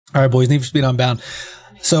All right, boys, Need for Speed Unbound.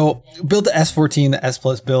 So built the S14, the S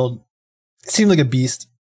Plus build. It seemed like a beast.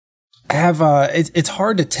 I have it's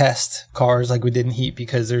hard to test cars like we did in Heat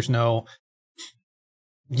because there's no,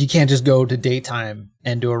 you can't just go to daytime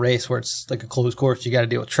and do a race where it's like a closed course. You got to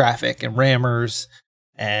deal with traffic and rammers,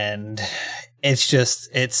 and it's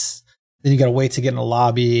just then you got to wait to get in a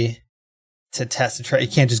lobby to test the track. You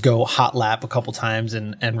can't just go hot lap a couple times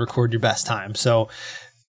and record your best time. So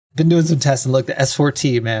been doing some testing. Look, the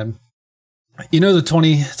S14, man. You know the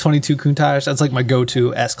 2022 Countach? That's like my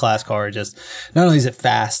go-to S-Class car. Just not only is it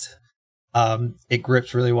fast, it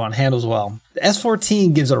grips really well and handles well. The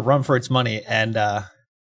S14 gives it a run for its money and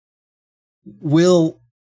will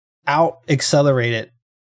out-accelerate it.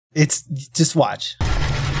 It's just watch.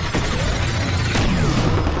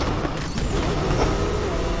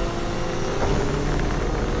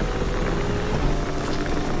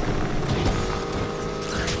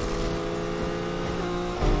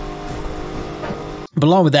 But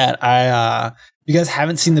along with that, if you guys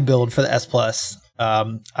haven't seen the build for the S Plus,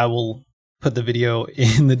 I will put the video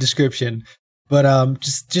in the description. But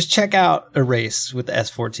just check out a race with the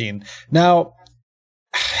S14. Now,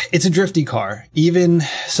 it's a drifty car. Even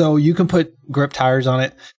so, you can put grip tires on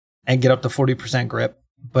it and get up to 40% grip.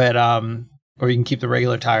 But or you can keep the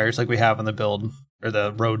regular tires like we have on the build, or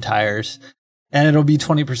the road tires, and it'll be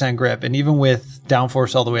 20% grip. And even with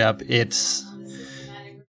downforce all the way up,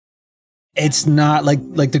 it's not like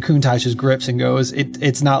the Countach's grips and goes.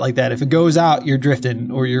 It's not like that. If it goes out, you're drifting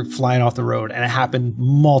or you're flying off the road, and it happened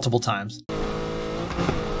multiple times.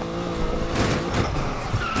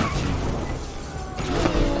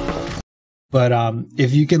 But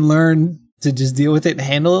if you can learn to just deal with it and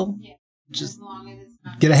handle, just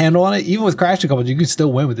get a handle on it. Even with crash couplers, you can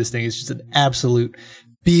still win with this thing. It's just an absolute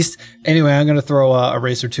beast. Anyway, I'm gonna throw a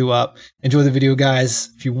race or two up. Enjoy the video,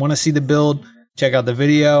 guys. If you want to see the build, check out the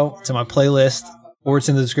video. It's in my playlist, or it's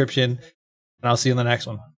in the description, and I'll see you in the next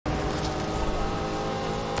one.